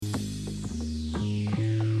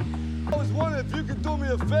if you could do me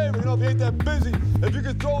a favor, if you ain't that busy, if you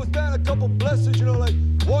could throw us down a couple blessings, like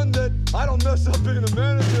one that I don't mess up being a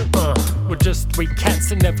manager. We're just three cats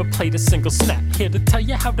that never played a single snap. Here to tell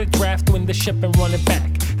you how to draft, win the ship, and run it back.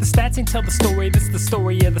 The stats ain't tell the story, this the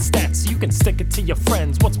story of the stats. You can stick it to your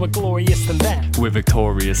friends, what's more glorious than that? We're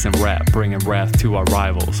victorious in rap, bringing wrath to our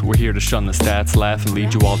rivals. We're here to shun the stats, laugh, and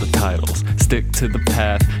lead you all the titles. Stick to the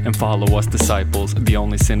path and follow us, disciples. The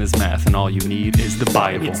only sin is math, and all you need is the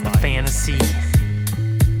Bible. It's the fantasy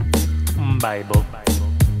Bible.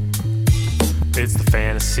 It's the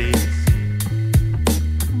fantasy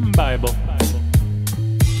Bible.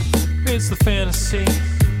 It's the fantasy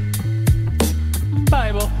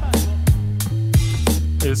Bible.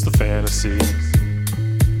 It's the fantasy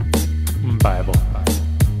Bible.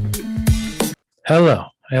 Hello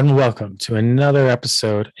and welcome to another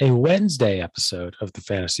episode, a Wednesday episode of the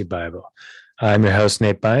Fantasy Bible. I'm your host,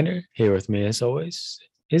 Nate Binder. Here with me, as always,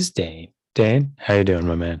 is Dane. Dane, how you doing,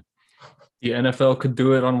 my man? The NFL could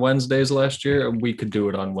do it on Wednesdays last year, and we could do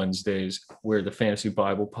it on Wednesdays. We're the Fantasy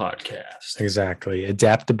Bible podcast. Exactly.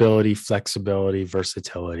 Adaptability, flexibility,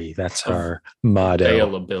 versatility. That's our motto.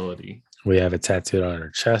 Availability. We have it tattooed on our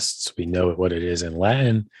chests. We know what it is in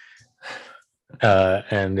Latin.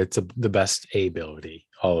 And it's the best ability,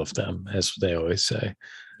 all of them, as they always say.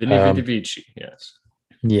 Vini Vici, yes.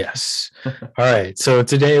 Yes. All right. So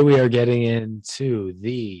today we are getting into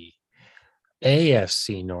the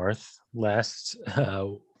AFC North. Last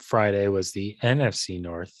Friday was the NFC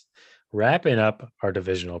North, wrapping up our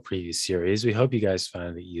divisional preview series. We hope you guys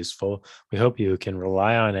found it useful. We hope you can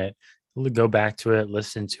rely on it, go back to it,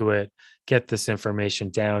 listen to it, get this information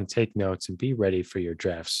down, take notes, and be ready for your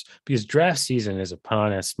drafts, because draft season is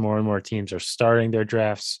upon us. More and more teams are starting their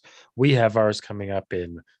drafts. We have ours coming up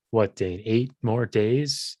in what, Dane? 8 more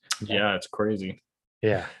days? Yeah, it's crazy.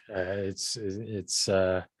 Yeah,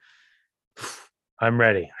 I'm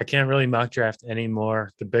ready. I can't really mock draft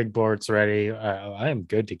anymore. The big board's ready. I am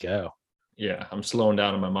good to go. Yeah, I'm slowing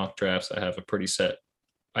down on my mock drafts. I have a pretty set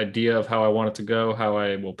idea of how I want it to go, how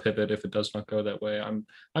I will pivot if it does not go that way.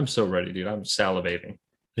 I'm so ready, dude. I'm salivating.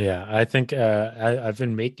 Yeah, I think I've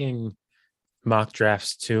been making mock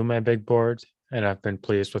drafts to my big board, and I've been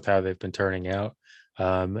pleased with how they've been turning out.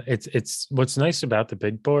 It's what's nice about the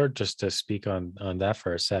big board, just to speak on that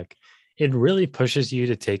for a sec. It really pushes you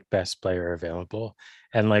to take best player available.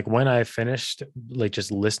 And like when I finished like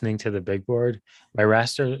just listening to the big board, my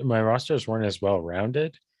rosters weren't as well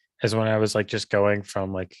rounded as when I was like just going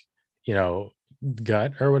from like,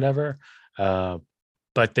 gut or whatever.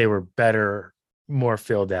 But they were better, more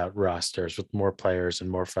filled out rosters with more players and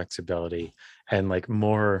more flexibility and like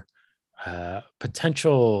more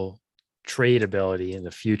potential trade ability in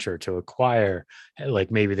the future to acquire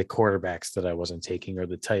like maybe the quarterbacks that I wasn't taking or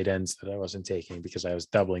the tight ends that I wasn't taking because I was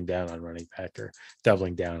doubling down on running back or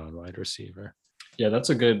doubling down on wide receiver. Yeah,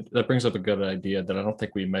 that brings up a good idea that I don't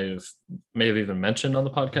think we may have even mentioned on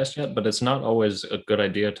the podcast yet, but it's not always a good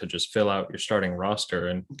idea to just fill out your starting roster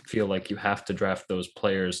and feel like you have to draft those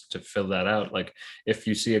players to fill that out. Like if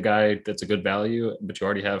you see a guy that's a good value, but you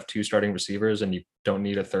already have 2 starting receivers and you don't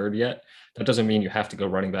need a third yet, that doesn't mean you have to go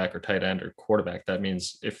running back or tight end or quarterback. That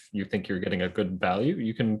means if you think you're getting a good value,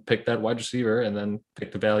 you can pick that wide receiver and then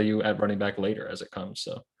pick the value at running back later as it comes.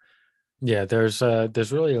 So yeah, there's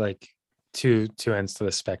really like two ends to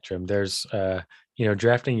the spectrum. There's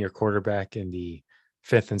drafting your quarterback in the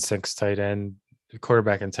 5th and 6th tight end,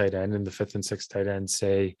 quarterback and tight end in the 5th and 6th tight end,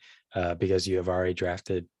 say because you have already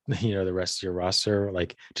drafted the rest of your roster,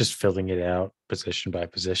 like just filling it out position by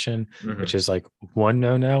position, which is like one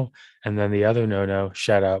no. And then the other no,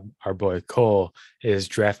 shout out our boy Cole, is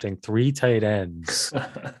drafting 3 tight ends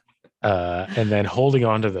and then holding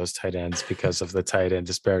on to those tight ends because of the tight end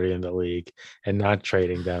disparity in the league and not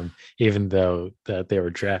trading them, even though that they were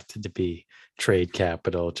drafted to be trade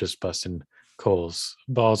capital. Just busting Cole's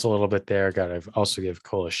balls a little bit there. Gotta also give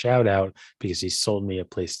Cole a shout out because he sold me a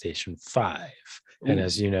PlayStation 5. Ooh. And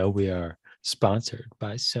as you know, we are sponsored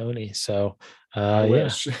by Sony. So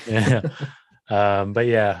yeah. But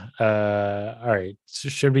yeah, all right. So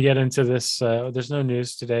should we get into this? There's no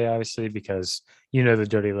news today, obviously, because the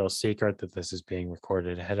dirty little secret that this is being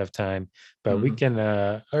recorded ahead of time. But we can,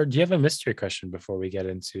 or do you have a mystery question before we get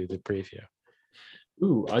into the preview?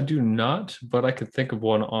 Ooh, I do not, but I could think of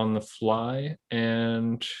one on the fly.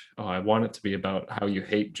 And I want it to be about how you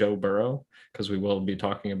hate Joe Burrow, because we will be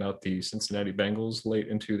talking about the Cincinnati Bengals late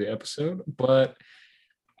into the episode. But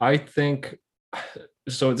I think,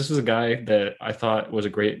 so this is a guy that I thought was a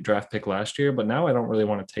great draft pick last year, but now I don't really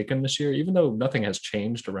want to take him this year, even though nothing has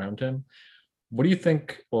changed around him. What do you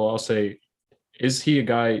think? Well, I'll say, is he a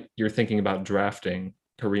guy you're thinking about drafting,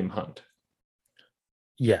 Kareem Hunt?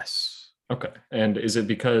 Yes. Okay. And is it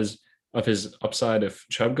because of his upside if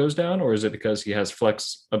Chubb goes down, or is it because he has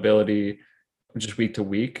flex ability just week to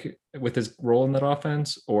week with his role in that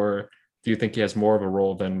offense? Or do you think he has more of a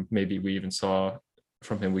role than maybe we even saw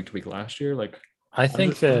from him week to week last year? Like, I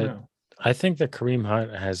think that know. Kareem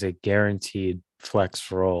Hunt has a guaranteed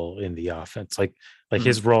flex role in the offense. Like Mhm.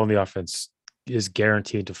 his role in the offense is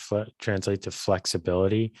guaranteed to translate to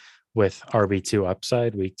flexibility with RB2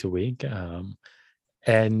 upside week to week.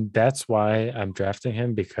 And that's why I'm drafting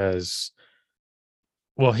him because,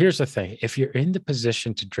 well, here's the thing. If you're in the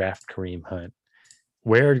position to draft Kareem Hunt,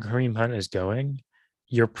 where Kareem Hunt is going,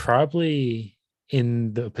 you're probably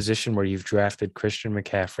in the position where you've drafted Christian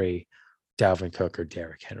McCaffrey, Dalvin Cook, or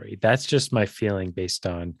Derrick Henry. That's just my feeling based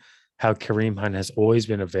on how Kareem Hunt has always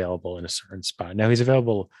been available in a certain spot. Now he's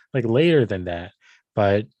available like later than that,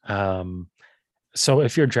 but so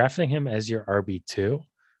if you're drafting him as your RB2,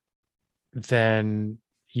 then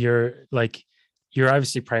you're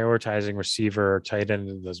obviously prioritizing receiver or tight end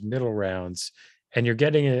in those middle rounds, and you're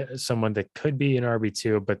getting someone that could be an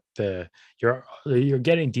RB2, but you're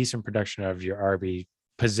getting decent production out of your RB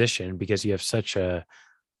position because you have such a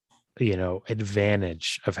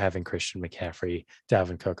advantage of having Christian McCaffrey,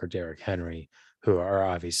 Dalvin Cook, or Derrick Henry, who are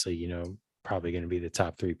obviously probably going to be the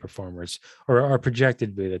top three performers or are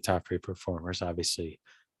projected to be the top three performers. Obviously,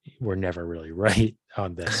 we're never really right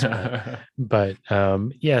on this, but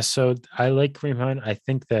yeah. So I like Kareem Hunt. I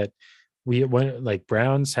think that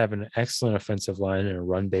Browns have an excellent offensive line and a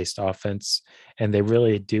run-based offense, and they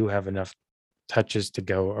really do have enough touches to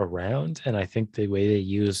go around. And I think the way they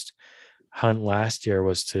used Hunt last year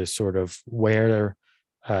was to sort of wear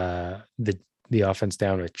the offense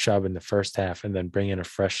down with Chubb in the first half, and then bring in a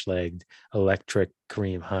fresh-legged, electric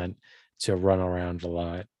Kareem Hunt to run around a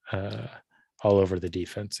lot, all over the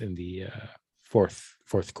defense in the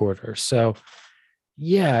fourth quarter. So,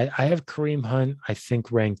 yeah, I have Kareem Hunt, I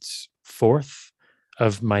think, ranked fourth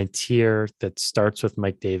of my tier that starts with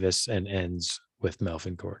Mike Davis and ends with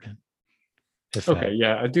Melvin Gordon. Okay,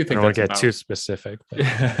 yeah, I do think I don't want to get too specific.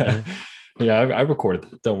 But, yeah, I recorded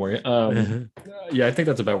that. Don't worry. Yeah, I think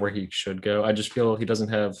that's about where he should go. I just feel he doesn't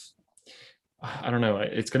have. I don't know.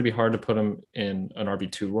 It's going to be hard to put him in an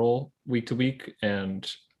RB2 role week to week, and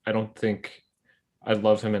I don't think I'd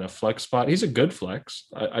love him in a flex spot. He's a good flex.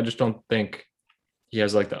 I just don't think he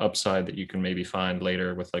has like the upside that you can maybe find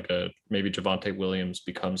later with maybe Javonte Williams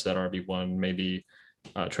becomes that RB1, maybe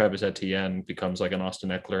Travis Etienne becomes like an Austin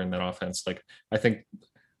Eckler in that offense. Like, I think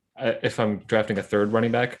if I'm drafting a third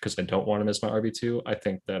running back because I don't want him as my RB2, I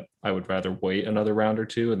think that I would rather wait another round or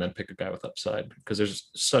two and then pick a guy with upside because there's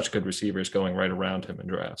such good receivers going right around him in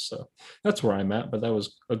drafts. So that's where I'm at. But that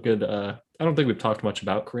was a good. I don't think we've talked much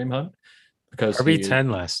about Kareem Hunt because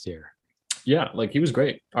RB10 last year. Yeah, like he was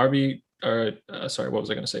great. Sorry, what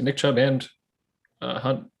was I going to say? Nick Chubb and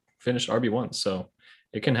Hunt finished RB1, so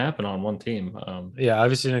it can happen on one team. Yeah,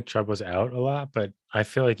 obviously Nick Chubb was out a lot, but I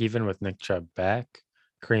feel like even with Nick Chubb back,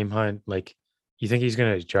 Kareem Hunt, like, you think he's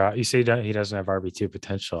going to drop? You say he doesn't have RB2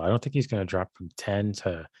 potential. I don't think he's going to drop from 10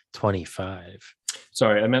 to 25.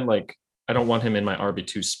 Sorry, I meant like I don't want him in my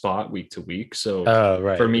RB2 spot week to week. So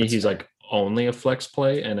right, for me, he's like only a flex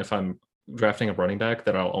play. And if I'm drafting a running back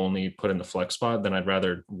that I'll only put in the flex spot, then I'd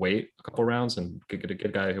rather wait a couple rounds and get a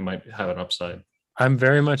good guy who might have an upside. I'm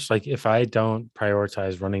very much like, if I don't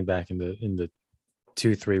prioritize running back in the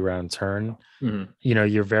 2-3 round turn,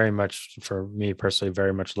 you're very much, for me personally,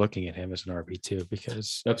 very much looking at him as an RB2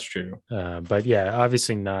 because that's true. But yeah,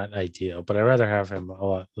 obviously not ideal, but I'd rather have him a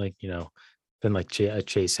lot than like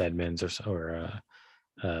Chase Edmonds or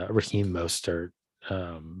Raheem Mostert.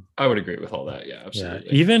 I would agree with all that. Yeah, absolutely.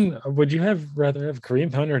 Yeah. Even would you rather have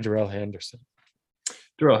Kareem Hunt or Darrell Henderson?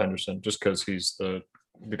 Darrell Henderson, just because he's the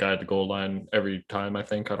guy at the goal line every time. I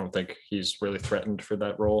don't think he's really threatened for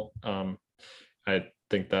that role. I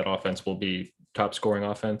think that offense will be top scoring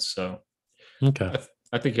offense. So okay,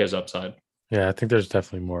 I think he has upside. Yeah, I think there's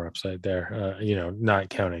definitely more upside there. Not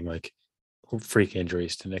counting like freak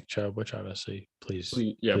injuries to Nick Chubb, which obviously please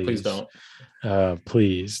don't.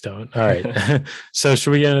 Please don't. All right. So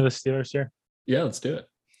should we get into the Steelers here? Yeah, let's do it.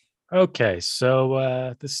 Okay,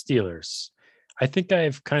 so the Steelers. I think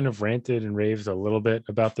I've kind of ranted and raved a little bit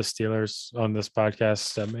about the Steelers on this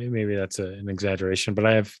podcast. Maybe that's an exaggeration, but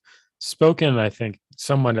I have spoken, I think,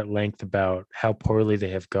 somewhat at length about how poorly they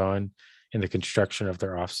have gone in the construction of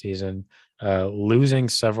their offseason, losing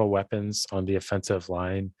several weapons on the offensive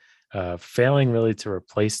line, failing really to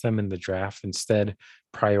replace them in the draft, instead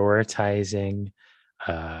prioritizing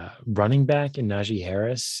running back in Najee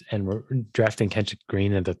Harris, and we're drafting Kendrick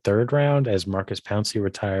Green in the 3rd round as Marcus Pouncey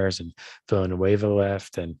retires and Villanueva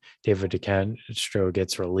left, and David DeCastro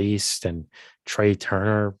gets released, and Trey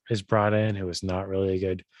Turner is brought in, who is not really a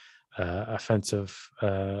good offensive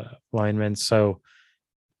lineman. So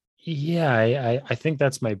yeah, I think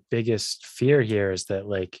that's my biggest fear here, is that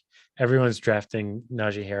like everyone's drafting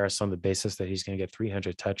Najee Harris on the basis that he's going to get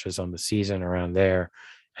 300 touches on the season around there,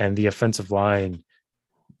 and the offensive line.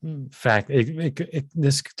 Fact,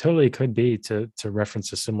 this totally could be, to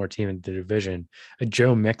reference a similar team in the division, a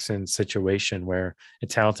Joe Mixon situation where a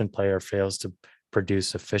talented player fails to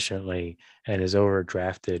produce efficiently and is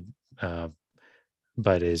overdrafted,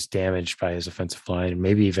 but is damaged by his offensive line, and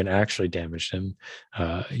maybe even actually damaged him,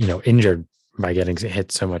 injured by getting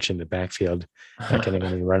hit so much in the backfield, not getting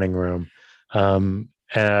any running room.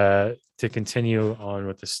 To continue on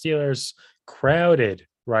with the Steelers, crowded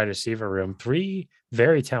wide receiver room, 3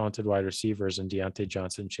 very talented wide receivers in Deontay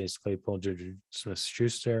Johnson, Chase Claypool, Juju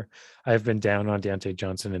Smith-Schuster. I've been down on Deontay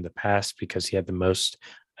Johnson in the past because he had the most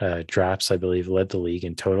drops, I believe, led the league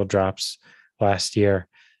in total drops last year.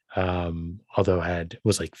 Although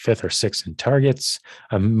was like 5th or 6th in targets.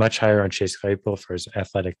 I'm much higher on Chase Claypool for his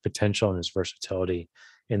athletic potential and his versatility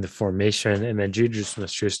in the formation. And then Juju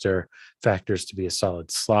Smith-Schuster factors to be a solid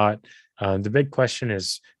slot. The big question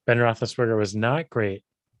is, Ben Roethlisberger was not great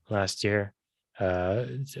last year.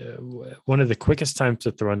 One of the quickest times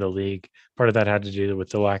to throw in the league. Part of that had to do with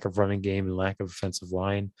the lack of running game and lack of offensive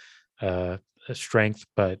line strength,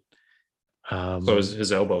 but so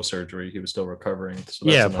his elbow surgery, he was still recovering. So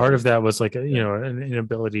yeah, part of that was like an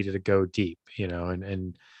inability to go deep,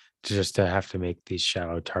 and just to have to make these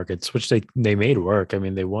shallow targets, which they made work. I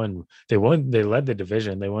mean, they led the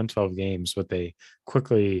division, they won 12 games, but they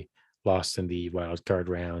quickly lost in the wild card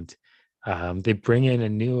round. They bring in a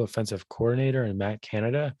new offensive coordinator in Matt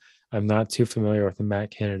Canada. I'm not too familiar with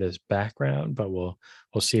Matt Canada's background, but we'll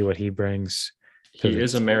see what he brings. He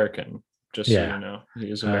is American, just so you know.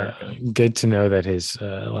 He is American. Good to know that his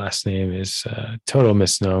last name is total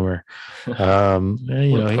misnomer.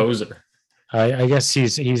 Poser. I guess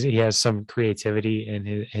he has some creativity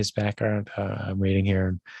in his background. I'm reading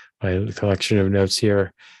here my collection of notes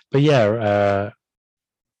here, but yeah,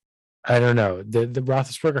 I don't know. The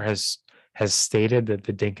Roethlisberger has stated that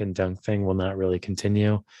the dink and dunk thing will not really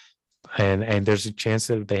continue, and there's a chance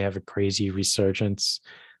that they have a crazy resurgence.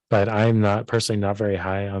 But I'm not very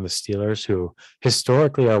high on the Steelers, who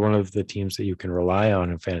historically are one of the teams that you can rely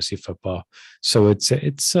on in fantasy football. So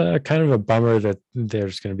it's kind of a bummer that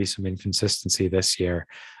there's going to be some inconsistency this year.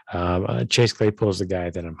 Chase Claypool is the guy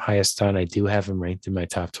that I'm highest on. I do have him ranked in my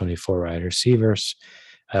top 24 wide receivers.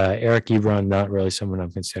 Eric Ebron, not really someone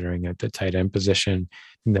I'm considering at the tight end position.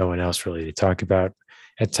 No one else really to talk about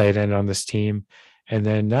at tight end on this team. And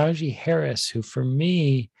then Najee Harris, who for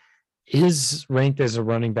me is ranked as a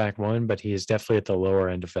running back 1, but he is definitely at the lower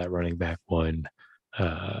end of that running back 1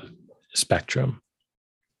 spectrum.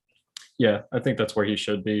 Yeah, I think that's where he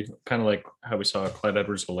should be. Kind of like how we saw Clyde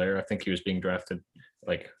Edwards-Helaire. I think he was being drafted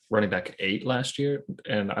like running back 8 last year,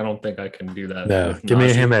 and I don't think I can do that. No, give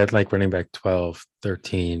me him at like running back 12,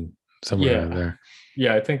 13, somewhere around there.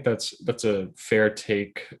 Yeah, I think that's a fair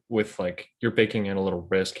take with like you're baking in a little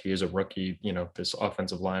risk. He is a rookie. This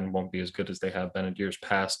offensive line won't be as good as they have been in years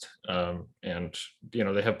past. And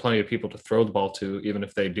they have plenty of people to throw the ball to, even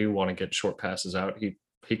if they do want to get short passes out.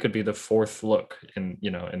 He could be the 4th look in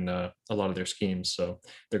a lot of their schemes. So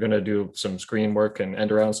they're going to do some screen work and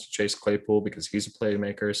end arounds to Chase Claypool because he's a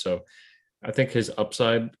playmaker. So I think his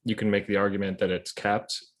upside, you can make the argument that it's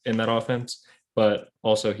capped in that offense. But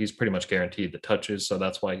also he's pretty much guaranteed the touches. So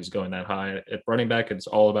that's why he's going that high. At running back, it's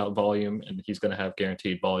all about volume, and he's going to have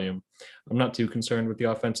guaranteed volume. I'm not too concerned with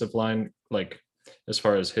the offensive line, like as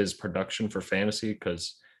far as his production for fantasy,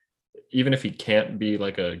 because even if he can't be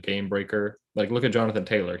like a game breaker, like look at Jonathan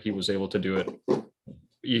Taylor, he was able to do it.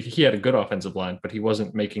 He had a good offensive line, but he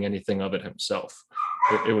wasn't making anything of it himself.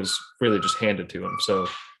 It was really just handed to him. So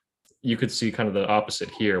you could see kind of the opposite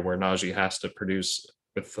here, where Najee has to produce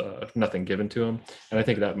with nothing given to him. And I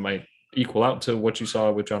think that might equal out to what you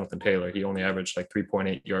saw with Jonathan Taylor. He only averaged like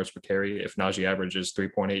 3.8 yards per carry. If Najee averages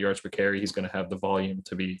 3.8 yards per carry, he's going to have the volume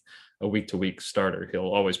to be a week-to-week starter.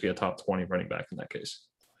 He'll always be a top 20 running back in that case.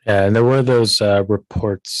 Yeah, and there were those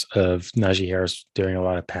reports of Najee Harris doing a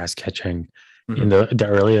lot of pass catching in the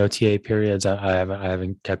early OTA periods. I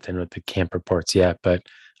haven't kept in with the camp reports yet, but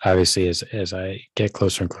obviously as I get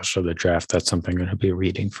closer and closer to the draft, that's something I'm going to be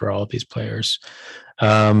reading for all of these players.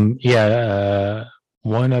 One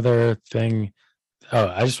other thing. Oh,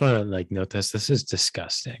 I just want to note this. This is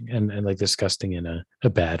disgusting and disgusting in a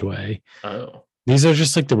bad way. Oh. These are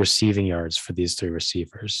just like the receiving yards for these three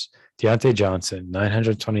receivers. Deontay Johnson,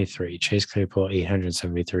 923, Chase Claypool,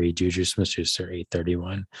 873, Juju Smith-Schuster,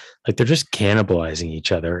 831. Like they're just cannibalizing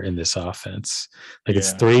each other in this offense. Like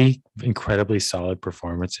it's Yeah. three incredibly solid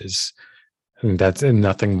performances. And that's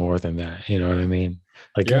nothing more than that. You know what I mean?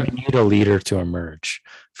 Like Yeah. we need a leader to emerge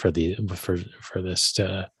for this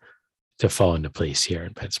to fall into place here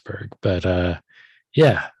in Pittsburgh. But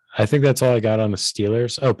yeah, I think that's all I got on the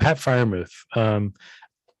Steelers. Oh, Pat Freiermuth.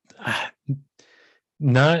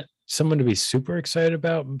 Not someone to be super excited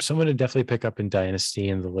about, someone to definitely pick up in dynasty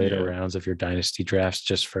in the later rounds of your dynasty drafts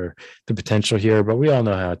just for the potential here. But we all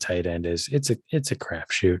know how a tight end is. It's a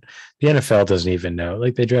crapshoot. The NFL doesn't even know.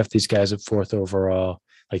 Like they draft these guys at 4th overall,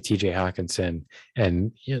 like TJ Hawkinson.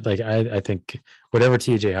 And like I think whatever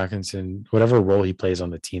TJ Hawkinson, whatever role he plays on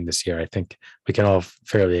the team this year, I think we can all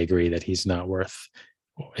fairly agree that he's not worth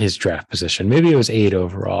his draft position. Maybe it was 8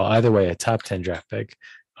 overall. Either way, a top 10 draft pick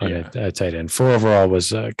on a tight end. 4 overall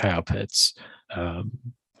was Kyle Pitts,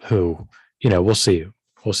 who, we'll see.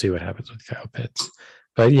 We'll see what happens with Kyle Pitts.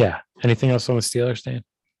 But yeah, anything else on the Steelers, Dan?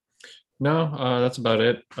 No, that's about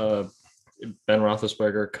it. Ben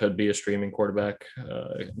Roethlisberger could be a streaming quarterback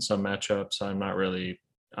in some matchups. I'm not really,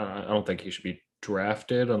 I don't think he should be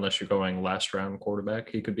drafted unless you're going last round quarterback.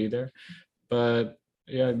 He could be there. But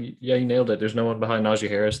yeah, you nailed it. There's no one behind Najee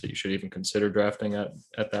Harris that you should even consider drafting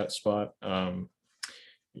at that spot.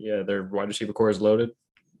 Their wide receiver core is loaded.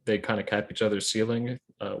 They kind of cap each other's ceiling.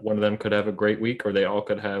 One of them could have a great week, or they all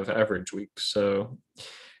could have average weeks. So,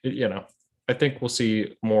 I think we'll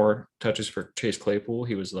see more touches for Chase Claypool.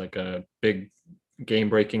 He was like a big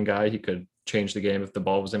game-breaking guy. He could change the game if the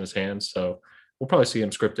ball was in his hands. So we'll probably see him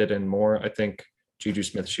scripted in more. I think Juju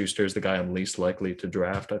Smith-Schuster is the guy I'm least likely to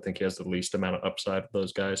draft. I think he has the least amount of upside of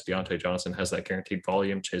those guys. Deontay Johnson has that guaranteed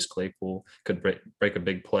volume. Chase Claypool could break a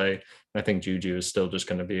big play. I think Juju is still just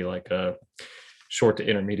going to be like a short to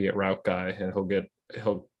intermediate route guy, and he'll get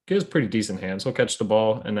his pretty decent hands. He'll catch the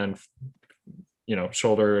ball and then,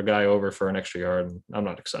 shoulder a guy over for an extra yard. And I'm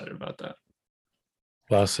not excited about that.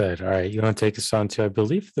 Well said. All right. You want to take us on to, I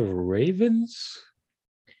believe, the Ravens?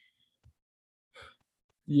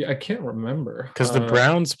 Yeah, I can't remember. Because the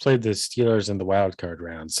Browns played the Steelers in the wild card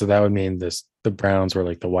round. So that would mean the Browns were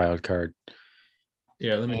like the wild card.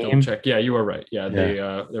 Yeah, let me double check. Yeah, you were right. Yeah, they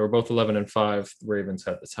were both 11-5. The Ravens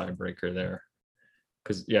had the tiebreaker there.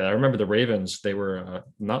 Because, I remember the Ravens, they were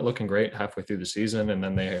not looking great halfway through the season, and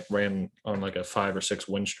then they ran on like a 5 or 6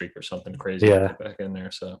 win streak or something crazy to get back in there.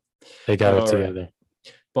 So they got it together.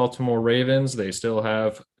 Baltimore Ravens, they still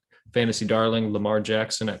have fantasy darling Lamar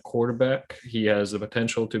Jackson at quarterback. He has the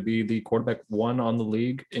potential to be the quarterback 1 on the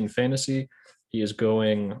league in fantasy. He is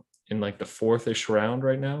going in like the 4th-ish round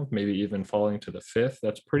right now, maybe even falling to the 5th.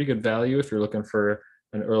 That's pretty good value if you're looking for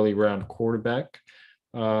an early round quarterback.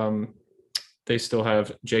 They still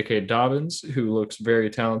have J.K. Dobbins, who looks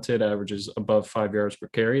very talented, averages above 5 yards per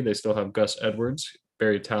carry. They still have Gus Edwards,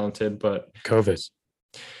 very talented, but COVID.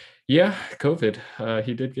 Yeah, COVID.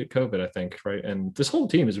 He did get COVID, I think, right? And this whole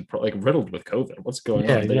team is like riddled with COVID. What's going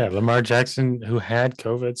on? Lamar Jackson, who had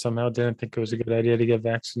COVID, somehow didn't think it was a good idea to get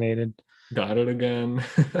vaccinated. Got it again.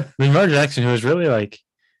 Lamar Jackson, who was really like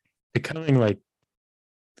becoming like,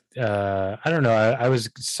 I don't know. I was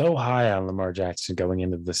so high on Lamar Jackson going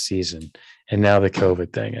into the season, and now the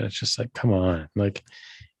COVID thing, and it's just like, come on, like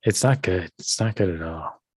it's not good. It's not good at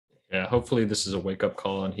all. Yeah, hopefully this is a wake-up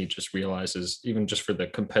call and he just realizes, even just for the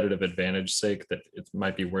competitive advantage sake, that it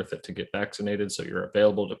might be worth it to get vaccinated so you're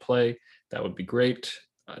available to play. That would be great.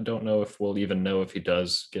 I don't know if we'll even know if he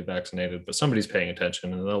does get vaccinated, but somebody's paying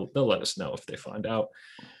attention and they'll let us know if they find out.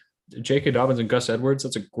 J.K. Dobbins and Gus Edwards,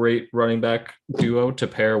 that's a great running back duo to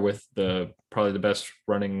pair with probably the best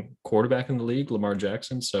running quarterback in the league, Lamar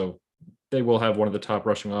Jackson. So they will have one of the top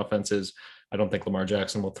rushing offenses. I don't think Lamar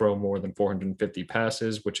Jackson will throw more than 450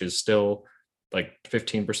 passes, which is still like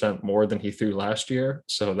 15% more than he threw last year.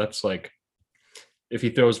 So that's like, if he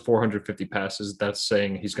throws 450 passes, that's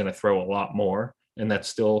saying he's going to throw a lot more, and that's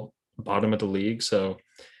still bottom of the league. So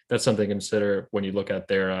that's something to consider when you look at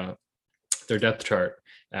their depth chart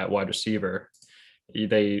at wide receiver.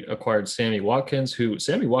 They acquired Sammy Watkins,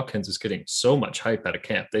 Sammy Watkins is getting so much hype out of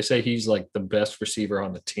camp. They say he's like the best receiver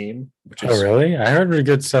on the team. Oh, really? I heard really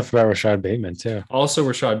good stuff about Rashad Bateman too. Also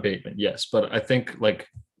Rashad Bateman, yes. But I think like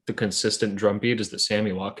the consistent drumbeat is that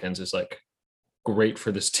Sammy Watkins is like great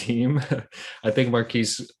for this team. I think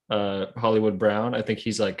Marquise Hollywood Brown, I think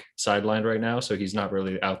he's like sidelined right now, so he's not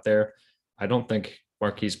really out there. I don't think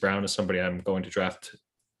Marquise Brown is somebody I'm going to draft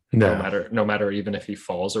no matter even if he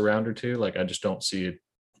falls a round or two. Like I just don't see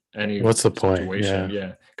any What's the point? situation. Yeah.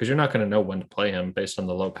 Yeah, because you're not going to know when to play him based on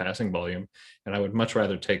the low passing volume. And I would much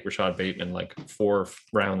rather take Rashad Bateman like 4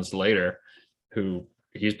 rounds later, who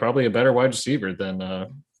he's probably a better wide receiver than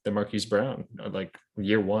Marquise Brown, like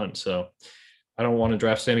year one. So I don't want to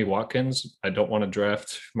draft Sammy Watkins. I don't want to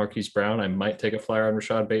draft Marquise Brown. I might take a flyer on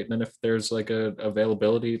Rashad Bateman if there's like a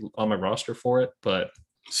availability on my roster for it. But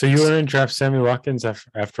So you wouldn't draft Sammy Watkins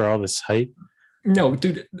after all this hype? no,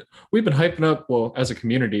 dude, we've been hyping up. Well, as a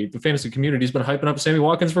community, the fantasy community's been hyping up Sammy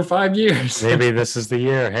Watkins for 5 years. Maybe this is the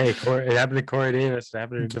year. Hey, it happened to Corey Davis. It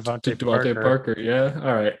happened to Devontae Parker. Yeah.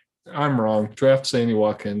 All right. I'm wrong. Draft Sammy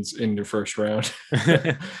Watkins in your first round.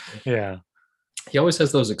 Yeah. He always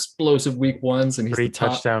has those explosive week ones, and he's 3 the top,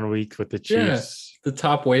 touchdown week with the Chiefs. the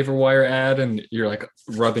top waiver wire ad, and you're like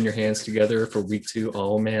rubbing your hands together for week 2.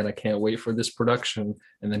 Oh man, I can't wait for this production.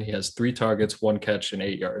 And then he has 3 targets, 1 catch, and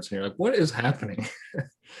 8 yards. And you're like, what is happening?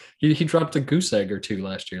 he dropped a goose egg or 2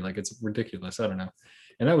 last year. Like, it's ridiculous. I don't know.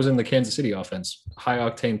 And that was in the Kansas City offense, high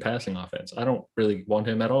octane passing offense. I don't really want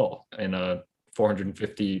him at all in a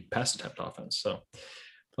 450 pass attempt offense. So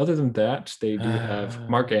other than that, they do have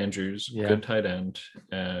Mark Andrews, good tight end.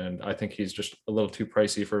 And I think he's just a little too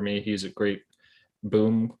pricey for me. He's a great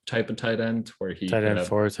boom type of tight end where he tight end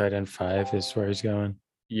 4, tight end 5 is where he's going.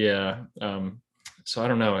 Yeah. So I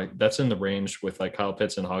don't know. That's in the range with like Kyle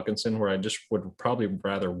Pitts and Hawkinson, where I just would probably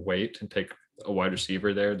rather wait and take a wide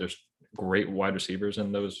receiver there. There's great wide receivers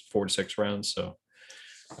in those 4 to 6 rounds. So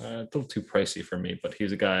a little too pricey for me, but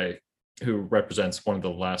he's a guy who represents one of the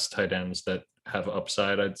last tight ends that have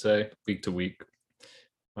upside, I'd say, week to week.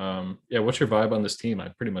 What's your vibe on this team? I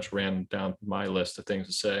pretty much ran down my list of things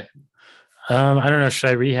to say. I don't know.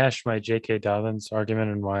 Should I rehash my J.K. Dobbins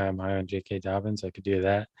argument and why I'm high on J.K. Dobbins? I could do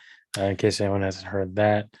that in case anyone hasn't heard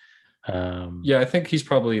that. I think he's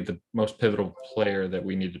probably the most pivotal player that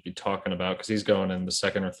we need to be talking about because he's going in the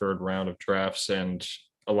 2nd or 3rd round of drafts, and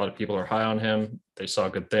a lot of people are high on him. They saw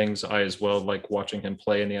good things. I as well like watching him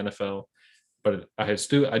play in the NFL, but I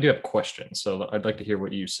do have questions. So I'd like to hear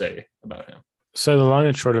what you say about him. So the long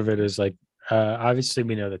and short of it is like, obviously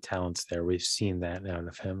we know the talent's there. We've seen that out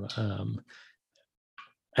of him.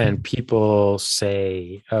 And people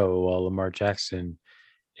say, oh, well, Lamar Jackson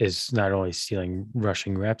is not only stealing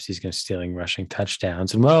rushing reps, he's going to stealing rushing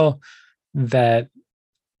touchdowns. And well, that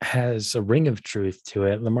has a ring of truth to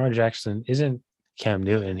it. Lamar Jackson isn't Cam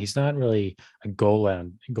Newton. He's not really a goal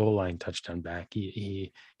line touchdown back.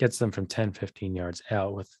 He gets them from 10, 15 yards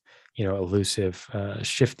out with, elusive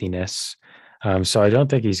shiftiness. So I don't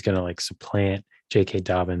think he's going to like supplant J.K.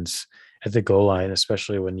 Dobbins at the goal line,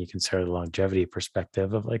 especially when you consider the longevity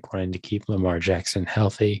perspective of like wanting to keep Lamar Jackson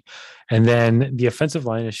healthy. And then the offensive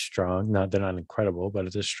line is strong. They're not incredible, but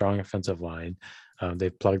it's a strong offensive line.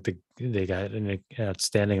 They got an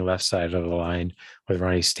outstanding left side of the line with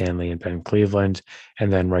Ronnie Stanley and Ben Cleveland,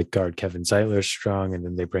 and then right guard Kevin Zeitler is strong, and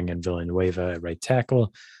then they bring in Villanueva at right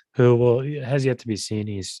tackle, who has yet to be seen.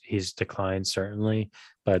 He's declined certainly,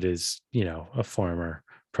 but is a former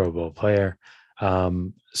Pro Bowl player.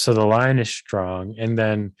 So the line is strong, and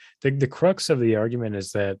then the crux of the argument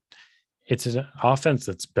is that it's an offense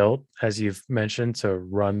that's built, as you've mentioned, to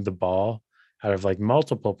run the ball out of like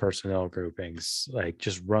multiple personnel groupings, like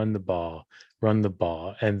just run the ball.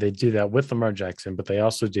 And they do that with Lamar Jackson, but they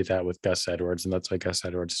also do that with Gus Edwards. And that's why Gus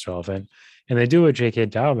Edwards is relevant. And they do it with J.K.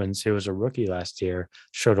 Dobbins, who was a rookie last year,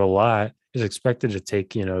 showed a lot, is expected to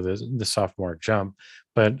take, the sophomore jump.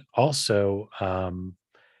 But also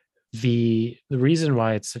the reason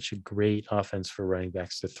why it's such a great offense for running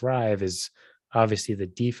backs to thrive is obviously the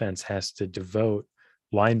defense has to devote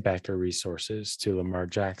linebacker resources to Lamar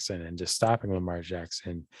Jackson and just stopping Lamar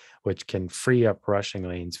Jackson, which can free up rushing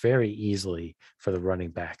lanes very easily for the running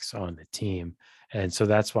backs on the team. And so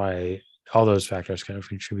that's why all those factors kind of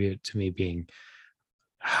contribute to me being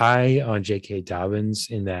high on J.K. Dobbins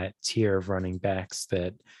in that tier of running backs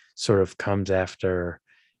that sort of comes after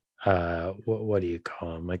what do you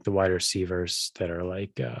call them? Like the wide receivers that are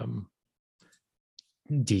like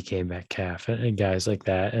DK Metcalf and guys like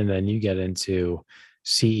that. And then you get into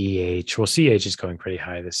CEH. Well, CEH is going pretty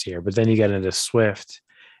high this year, but then you get into Swift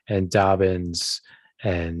and Dobbins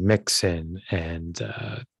and Mixon and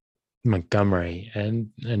Montgomery, and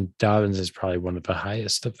Dobbins is probably one of the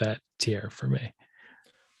highest of that tier for me.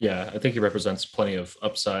 Yeah, I think he represents plenty of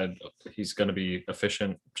upside. He's going to be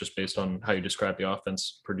efficient just based on how you describe the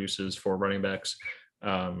offense produces for running backs.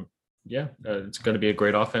 It's going to be a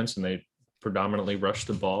great offense, and they predominantly rush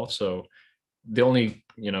the ball. So the only,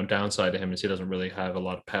 downside to him is he doesn't really have a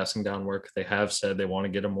lot of passing down work. They have said they want to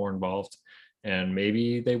get him more involved, and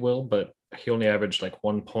maybe they will, but he only averaged like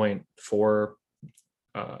 1.4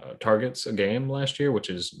 targets a game last year, which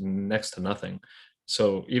is next to nothing.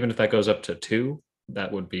 So even if that goes up to 2,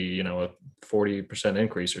 that would be, a 40%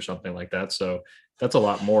 increase or something like that. So that's a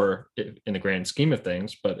lot more in the grand scheme of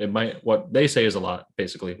things, but it might, what they say is a lot,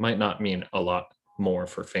 basically, might not mean a lot more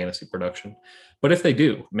for fantasy production. But if they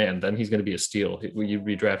do, man, then he's going to be a steal. You'd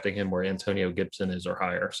be drafting him where Antonio Gibson is or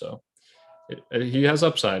higher. So he has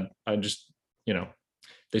upside. I just,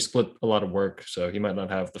 they split a lot of work, so he might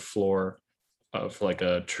not have the floor of like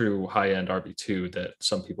a true high-end RB2 that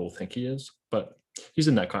some people think he is, but he's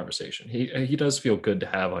in that conversation. He does feel good to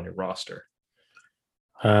have on your roster.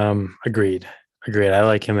 Agreed. I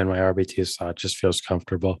like him in my RB2 slot. Just feels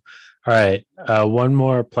comfortable. All right. One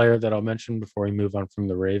more player that I'll mention before we move on from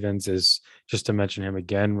the Ravens is just to mention him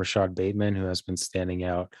again, Rashad Bateman, who has been standing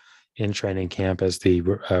out in training camp as the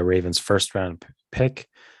Ravens first round pick,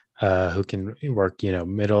 who can work,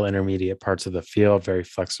 middle, intermediate parts of the field, very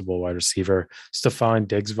flexible wide receiver. Stephon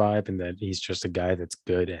Diggs vibe, and that he's just a guy that's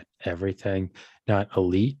good at everything, not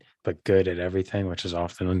elite, but good at everything, which is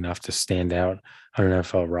often enough to stand out on an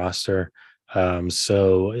NFL roster.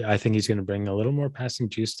 So I think he's going to bring a little more passing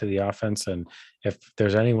juice to the offense. And if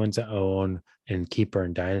there's anyone to own in keeper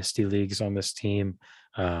and dynasty leagues on this team,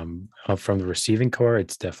 from the receiving core,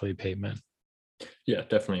 it's definitely Bateman. Yeah,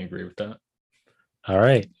 definitely agree with that. All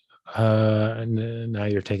right. Now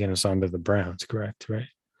you're taking us on to the Browns, correct? Right.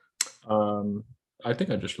 I think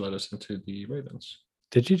I just led us into the Ravens.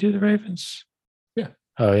 Did you do the Ravens? Yeah.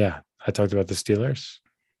 Oh yeah. I talked about the Steelers.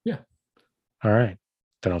 Yeah. All right.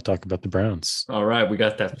 Then I'll talk about the Browns. All right. We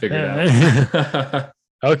got that figured out.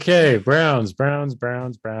 Okay. Browns.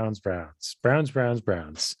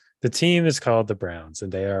 The team is called the Browns,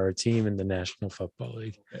 and they are a team in the National Football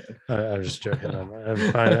League. I'm just joking.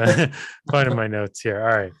 I'm finding my notes here.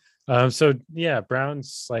 All right. So yeah,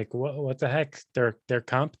 Browns, like what the heck? They're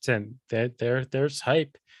competent. There's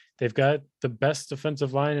hype. They've got the best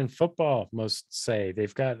defensive line in football, most say.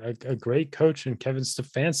 They've got a great coach in Kevin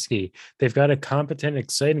Stefanski. They've got a competent,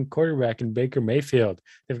 exciting quarterback in Baker Mayfield.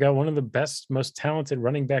 They've got one of the best, most talented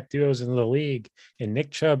running back duos in the league in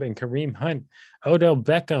Nick Chubb and Kareem Hunt. Odell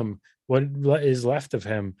Beckham, what is left of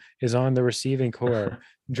him, is on the receiving core.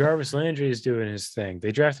 Jarvis Landry is doing his thing.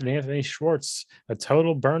 They drafted Anthony Schwartz, a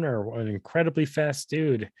total burner, an incredibly fast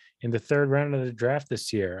dude, in the 3rd round of the draft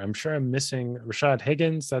this year. I'm sure I'm missing Rashad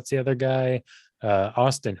Higgins. That's the other guy.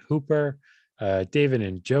 Austin Hooper, David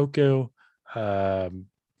Njoku.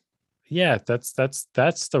 Yeah, that's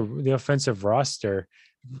the offensive roster.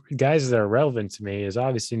 Guys that are relevant to me is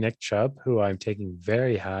obviously Nick Chubb, who I'm taking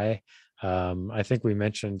very high. I think we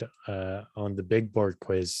mentioned on the big board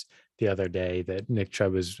quiz the other day that Nick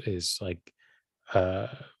Chubb is like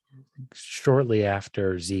shortly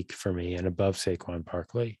after Zeke for me and above Saquon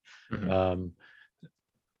Barkley. Mm-hmm.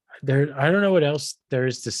 I don't know what else there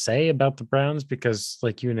is to say about the Browns, because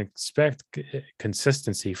like you can expect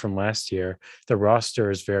consistency from last year. The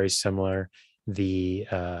roster is very similar. The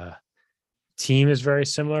team is very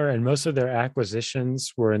similar, and most of their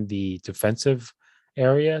acquisitions were in the defensive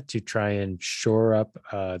area to try and shore up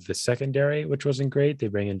the secondary, which wasn't great. They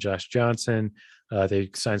bring in Josh Johnson. They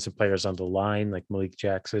signed some players on the line like Malik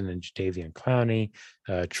Jackson and Jadeveon Clowney.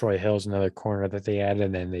 Troy Hill's another corner that they added,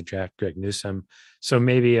 and then they draft Greg Newsome. So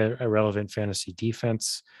maybe a relevant fantasy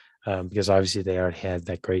defense, because obviously they already had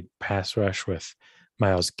that great pass rush with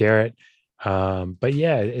Myles Garrett. But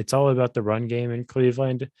yeah, it's all about the run game in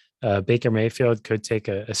Cleveland. Baker Mayfield could take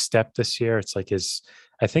a step this year. It's like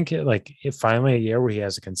finally a year where he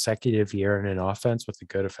has a consecutive year in an offense with a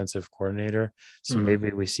good offensive coordinator. So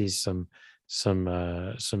maybe we see some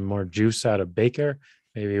more juice out of Baker,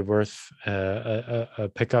 maybe worth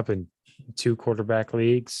a pickup in 2 quarterback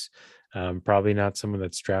leagues. Probably not someone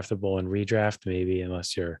that's draftable in redraft, maybe,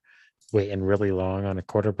 unless you're waiting really long on a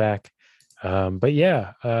quarterback. But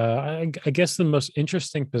yeah, I guess the most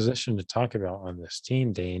interesting position to talk about on this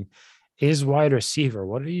team, Dane, is wide receiver.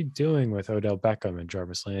 What are you doing with Odell Beckham and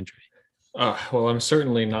Jarvis Landry? Well, I'm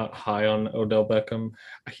certainly not high on Odell Beckham.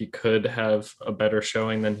 He could have a better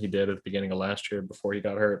showing than he did at the beginning of last year before he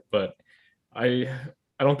got hurt, but I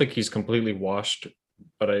don't think he's completely washed,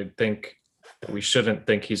 but I think we shouldn't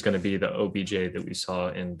think he's going to be the OBJ that we saw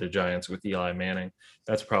in the Giants with Eli Manning.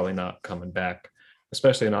 That's probably not coming back,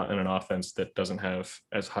 especially not in an offense that doesn't have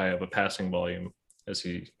as high of a passing volume as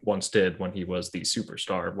he once did when he was the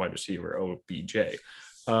superstar wide receiver OBJ.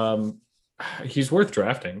 He's worth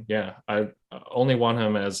drafting. Yeah. I only want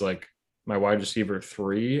him as like my wide receiver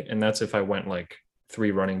 3. And that's if I went like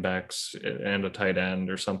 3 running backs and a tight end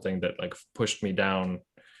or something that like pushed me down,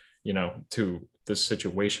 to this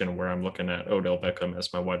situation where I'm looking at Odell Beckham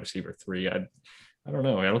as my wide receiver 3. I don't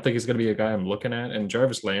know. I don't think he's going to be a guy I'm looking at. And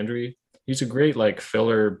Jarvis Landry, he's a great like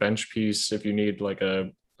filler bench piece if you need like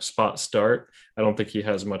a spot start. I don't think he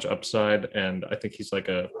has much upside, and I think he's like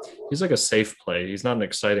a safe play. He's not an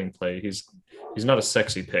exciting play. He's not a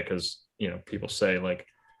sexy pick, as you know people say. Like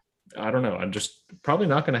I don't know. I'm just probably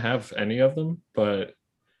not going to have any of them, but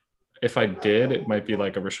if I did, it might be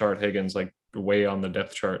like a Rashard Higgins, like way on the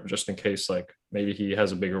depth chart, just in case like maybe he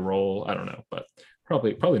has a bigger role. I don't know, but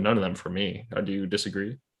probably none of them for me. Do you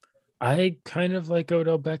disagree? I kind of like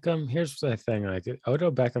Odell Beckham. Here's the thing: like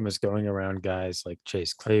Odell Beckham is going around guys like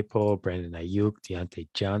Chase Claypool, Brandon Ayuk, Deontay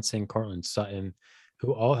Johnson, Cortland Sutton,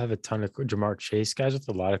 who all have a ton of Jamar Chase guys with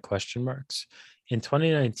a lot of question marks. In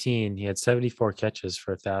 2019, he had 74 catches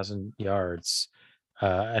for 1,000 yards.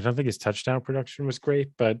 I don't think his touchdown production was great,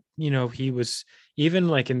 but he was even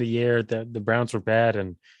like in the year that the Browns were bad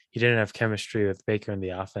and he didn't have chemistry with Baker in the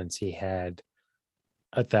offense. He had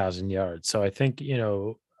 1,000 yards. So I think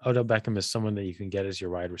Odell Beckham is someone that you can get as your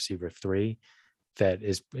wide receiver 3 that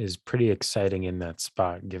is pretty exciting in that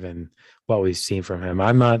spot given what we've seen from him.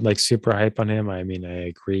 I'm not like super hype on him. I mean, I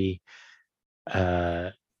agree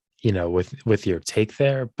with your take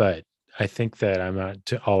there, but I think that I'm not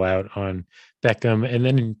all out on Beckham. And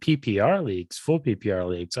then in PPR leagues, full PPR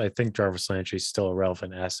leagues, I think Jarvis Landry is still a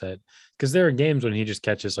relevant asset because there are games when he just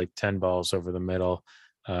catches like 10 balls over the middle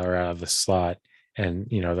or out of the slot. And,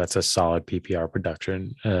 that's a solid PPR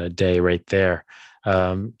production day right there.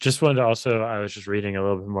 Just wanted to also, I was just reading a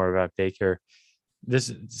little bit more about Baker.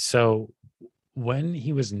 So when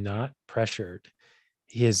he was not pressured,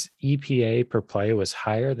 his EPA per play was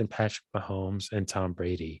higher than Patrick Mahomes and Tom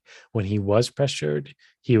Brady. When he was pressured,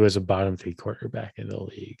 he was a bottom 3 quarterback in the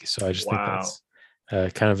league. So I just think that's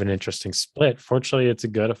kind of an interesting split. Fortunately, it's a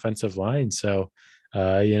good offensive line. So,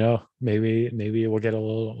 maybe we'll get a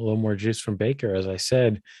little more juice from Baker, as I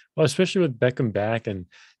said. Well, especially with Beckham back, and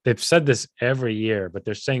they've said this every year, but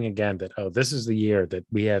they're saying again that, this is the year that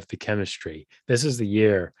we have the chemistry. This is the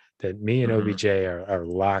year that me and OBJ are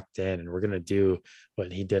locked in, and we're going to do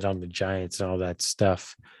what he did on the Giants and all that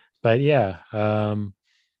stuff. But yeah,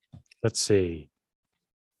 let's see.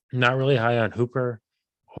 Not really high on Hooper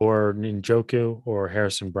or Njoku or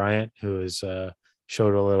Harrison Bryant, who has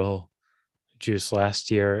showed a little juice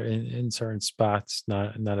last year in certain spots.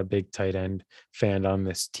 Not a big tight end fan on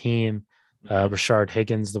this team. Rashard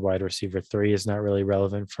Higgins, the wide receiver 3, is not really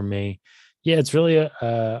relevant for me. Yeah, it's really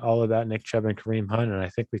all about Nick Chubb and Kareem Hunt, and I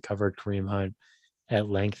think we covered Kareem Hunt at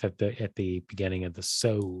length at the beginning of the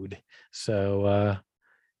sode. So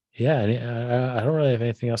yeah, I don't really have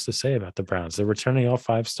anything else to say about the Browns. They're returning all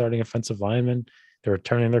 5 starting offensive linemen. They're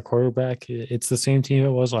returning their quarterback. It's the same team it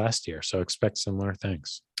was last year, so expect similar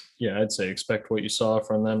things. Yeah, I'd say expect what you saw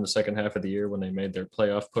from them the second half of the year when they made their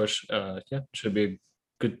playoff push. Should be a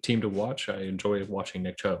good team to watch. I enjoy watching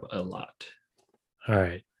Nick Chubb a lot. All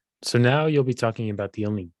right. So now you'll be talking about the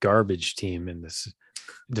only garbage team in this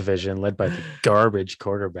division, led by the garbage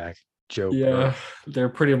quarterback, Joe Burrow. They're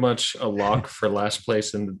pretty much a lock for last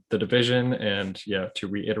place in the division. And to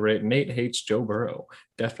reiterate, Nate hates Joe Burrow.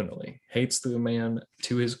 Definitely hates the man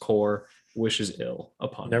to his core, wishes ill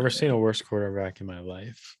upon him. Never seen a worse quarterback in my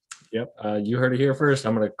life. Yep. You heard it here first.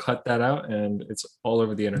 I'm going to cut that out, and it's all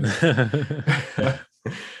over the internet.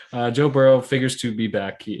 Joe Burrow figures to be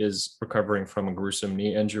back. He is recovering from a gruesome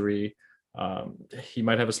knee injury. He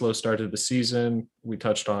might have a slow start to the season. We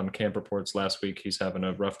touched on camp reports last week. He's having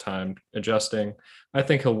a rough time adjusting. I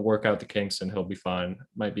think he'll work out the kinks and he'll be fine.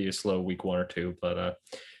 Might be a slow week 1 or 2, but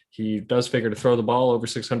he does figure to throw the ball over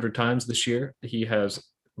 600 times this year. He has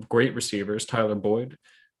great receivers, Tyler Boyd,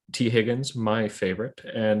 T. Higgins, my favorite,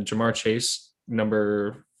 and Jamar Chase,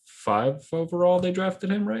 number 5 overall. They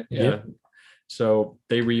drafted him, right? Yeah. So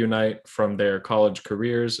they reunite from their college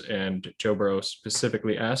careers, and Joe Burrow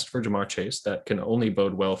specifically asked for Jamar Chase. That can only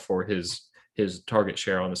bode well for his target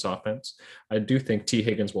share on this offense. I do think T.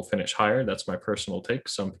 Higgins will finish higher. That's my personal take.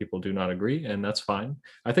 Some people do not agree, and that's fine.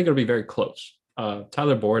 I think it'll be very close.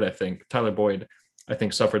 Tyler Boyd, I think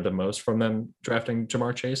suffered the most from them drafting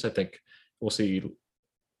Jamar Chase. I think we'll see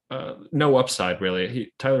no upside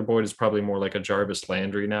really. Tyler Boyd is probably more like a Jarvis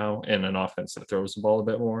Landry now in an offense that throws the ball a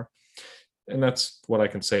bit more. And that's what I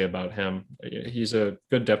can say about him. He's a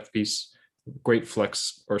good depth piece, great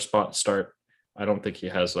flex or spot start. I don't think he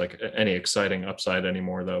has like any exciting upside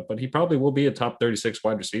anymore though, but he probably will be a top 36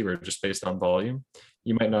 wide receiver just based on volume.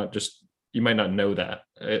 You might not know that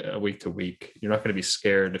week to week. You're not going to be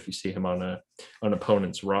scared if you see him on an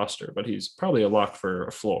opponent's roster, but he's probably a lock for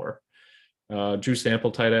a floor. Drew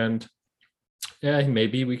Sample, tight end. Yeah,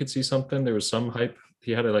 maybe we could see something. There was some hype.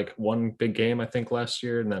 He had one big game, I think, last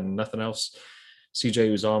year, and then nothing else.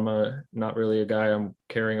 CJ Uzama, not really a guy I'm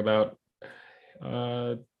caring about.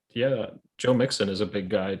 Yeah, Joe Mixon is a big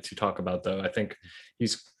guy to talk about, though. I think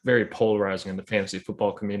he's very polarizing in the fantasy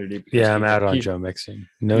football community because Yeah, I'm out on Joe Mixon.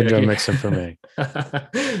 No yeah, Joe Mixon for me.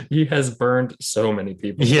 he has burned so many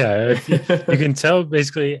people. Yeah, you can tell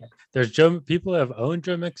basically there's people who have owned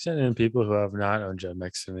Joe Mixon and people who have not owned Joe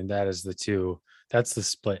Mixon, and that's the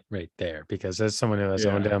split right there. Because as someone who has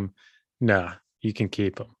owned him, nah, you can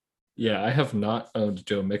keep him. Yeah, I have not owned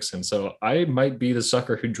Joe Mixon, so I might be the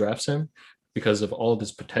sucker who drafts him because of all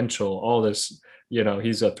this potential, all this,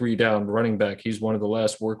 he's a 3-down running back. He's one of the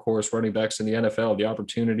last workhorse running backs in the NFL. The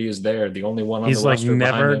opportunity is there. The only one on the roster He's behind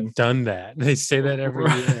never him. done that. They say that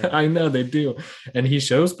every year. I know they do. And he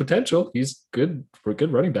shows potential. He's good for a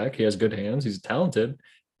good running back. He has good hands. He's talented,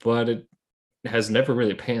 but it has never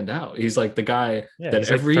really panned out. He's like the guy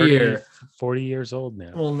that every year, 40 years old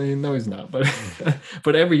now. Well, no, he's not, but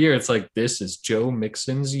but every year it's like, this is Joe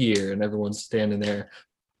Mixon's year, and everyone's standing there,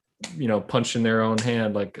 punching their own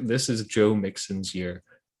hand like, this is Joe Mixon's year.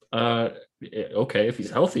 Okay, if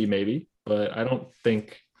he's healthy, maybe, but I don't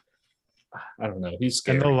know. He's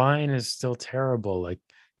scary. And the line is still terrible. Like,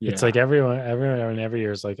 it's like everyone every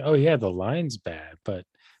year is like, oh yeah, the line's bad, but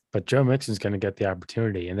Joe Mixon's going to get the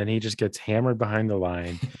opportunity, and then he just gets hammered behind the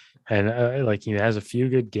line, and he has a few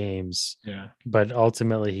good games, but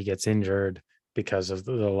ultimately he gets injured because of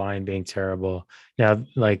the line being terrible. Now,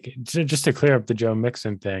 just to clear up the Joe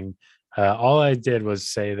Mixon thing, all I did was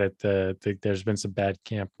say that there's been some bad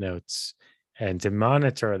camp notes, and to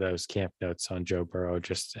monitor those camp notes on Joe Burrow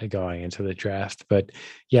just going into the draft. But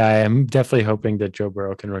yeah, I am definitely hoping that Joe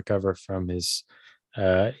Burrow can recover from his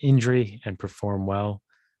injury and perform well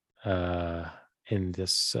in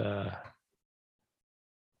this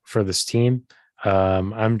for this team.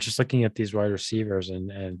 I'm just looking at these wide receivers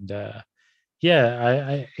and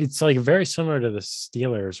I it's like very similar to the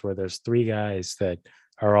Steelers, where there's 3 guys that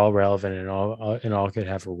are all relevant and all could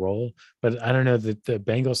have a role. But I don't know, that the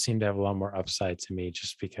Bengals seem to have a lot more upside to me,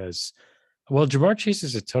 just because, well, Jamar Chase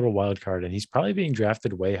is a total wild card, and he's probably being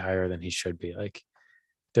drafted way higher than he should be. Like,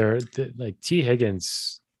 T.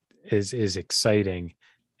 Higgins is exciting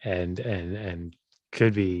and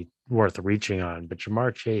could be worth reaching on, but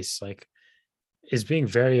Jamar Chase is being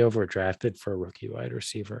very overdrafted for a rookie wide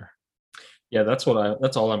receiver. Yeah, that's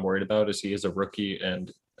all I'm worried about, is he is a rookie,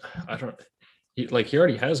 and he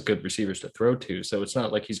already has good receivers to throw to, so it's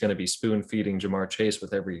not like he's going to be spoon feeding Jamar Chase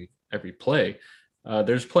with every play.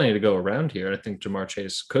 There's plenty to go around here. I think Jamar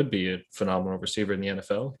Chase could be a phenomenal receiver in the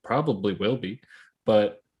NFL, probably will be,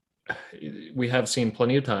 but we have seen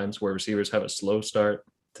plenty of times where receivers have a slow start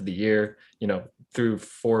to the year, through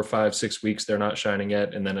 4, 5, 6 weeks, they're not shining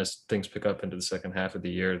yet. And then as things pick up into the second half of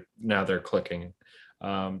the year, now they're clicking.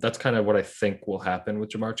 That's kind of what I think will happen with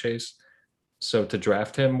Jamar Chase. So to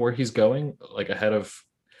draft him where he's going, ahead of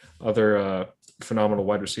other phenomenal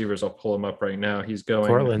wide receivers, I'll pull him up right now. He's going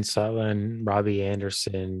Cortland Sutton, Robbie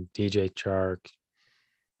Anderson, DJ Chark.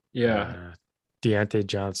 Yeah. Deontay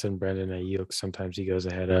Johnson, Brandon Ayuk. Sometimes he goes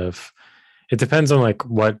ahead of. It depends on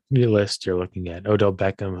what list you're looking at. Odell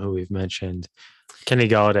Beckham, who we've mentioned, Kenny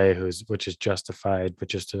Galladay, which is justified, but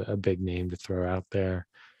just a big name to throw out there.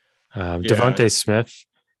 Devontae Smith,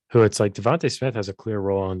 who it's like Devontae Smith has a clear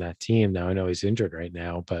role on that team. Now, I know he's injured right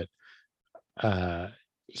now, but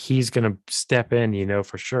he's going to step in,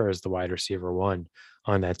 for sure, as the wide receiver 1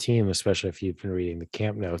 on that team, especially if you've been reading the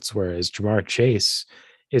camp notes, whereas Jamar Chase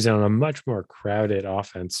is on a much more crowded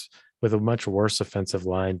offense with a much worse offensive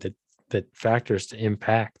line that factors to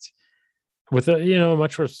impact with a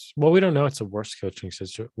much worse. Well, we don't know it's a worse coaching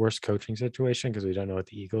situation because we don't know what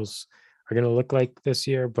the Eagles are going to look like this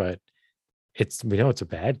year, but we know it's a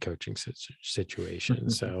bad coaching situation.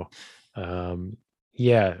 So I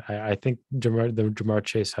think the Jamar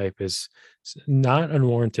Chase hype is not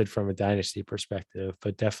unwarranted from a dynasty perspective,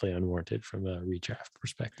 but definitely unwarranted from a redraft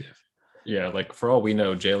perspective. Yeah, for all we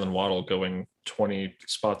know, Jalen Waddle going 20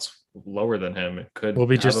 spots lower than him will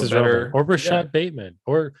be just as better, or Rashad Bateman,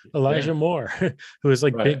 or Elijah Moore, who is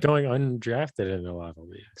going undrafted in a lot of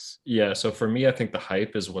leagues. Yeah, so for me, I think the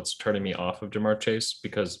hype is what's turning me off of Jamar Chase,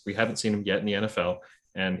 because we haven't seen him yet in the NFL,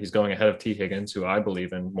 and he's going ahead of T. Higgins, who I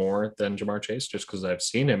believe in more than Jamar Chase, just because I've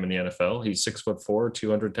seen him in the NFL. He's 6'4",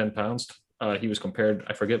 210 pounds. He was compared,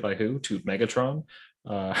 I forget by who, to Megatron.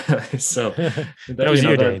 So that was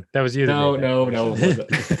you, Dane. That was you. No.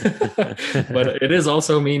 But it is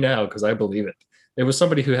also me now, because I believe it. It was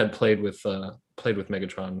somebody who had played with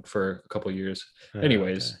Megatron for a couple of years.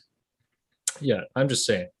 Anyways, okay. Yeah, I'm just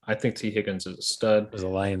saying. I think T. Higgins is a stud. He was a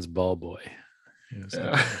Lions ball boy.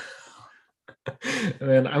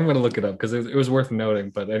 Man, I'm gonna look it up because it was worth noting.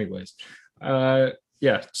 But anyways,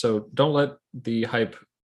 Yeah. So don't let the hype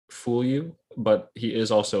fool you, but he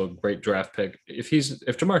is also a great draft pick. If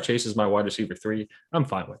Jamar Chase is my wide receiver 3, I'm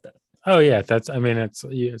fine with that. Oh yeah,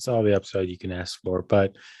 it's all the upside you can ask for.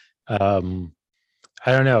 But I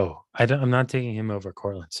don't know. I'm not taking him over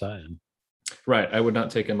Cortland Sutton. Right. I would not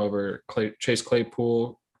take him over Chase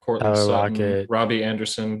Claypool, Cortland Tyler Sutton, Lockett, Robbie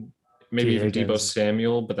Anderson, maybe even Debo Higgins.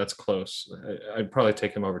 Samuel, but that's close. I'd probably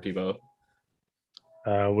take him over Debo.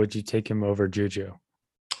 Would you take him over Juju or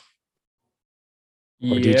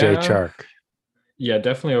Yeah. DJ Chark? Yeah,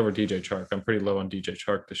 definitely over DJ Chark. I'm pretty low on DJ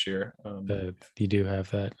Chark this year. You do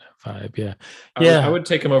have that vibe, yeah. I would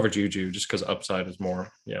take him over Juju just because upside is more.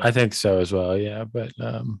 Yeah, I think so as well. Yeah, but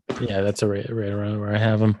yeah, that's right around where I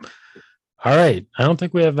have him. All right, I don't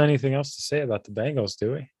think we have anything else to say about the Bengals,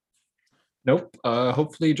 do we? Nope.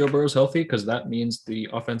 Hopefully Joe Burrow's healthy because that means the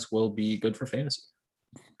offense will be good for fantasy.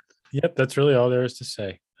 Yep, that's really all there is to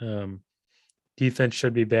say. Defense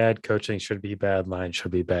should be bad, coaching should be bad, line should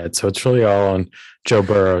be bad. So it's really all on Joe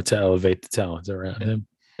Burrow to elevate the talent around him.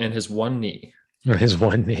 And his one knee. His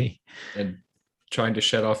one knee. And trying to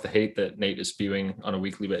shed off the hate that Nate is spewing on a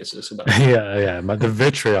weekly basis about the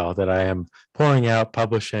vitriol that I am pouring out,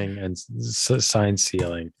 publishing, and sign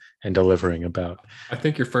sealing and delivering about. I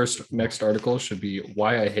think your next article should be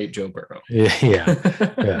why I hate Joe Burrow. Yeah.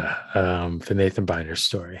 The Nathan Binder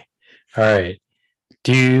story. All right.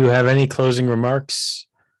 Do you have any closing remarks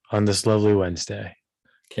on this lovely Wednesday?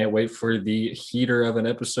 Can't wait for the heater of an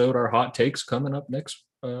episode. Our hot takes coming up next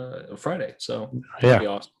Friday. So that'll be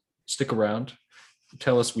awesome. Stick around.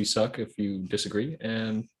 Tell us we suck if you disagree.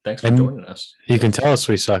 And thanks for joining us. You can tell us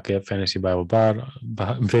we suck at Fantasy Bible Pod on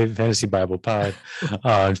Facebook,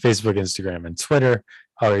 Instagram, and Twitter.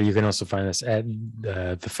 Or you can also find us at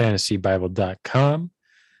thefantasybible.com,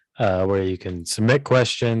 where you can submit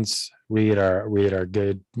questions, read our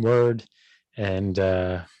good word, and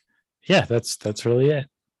that's really it.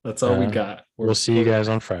 That's all we got. We'll see you guys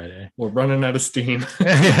on Friday. We're running out of steam. All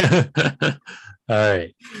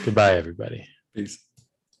right. Goodbye, everybody. Peace.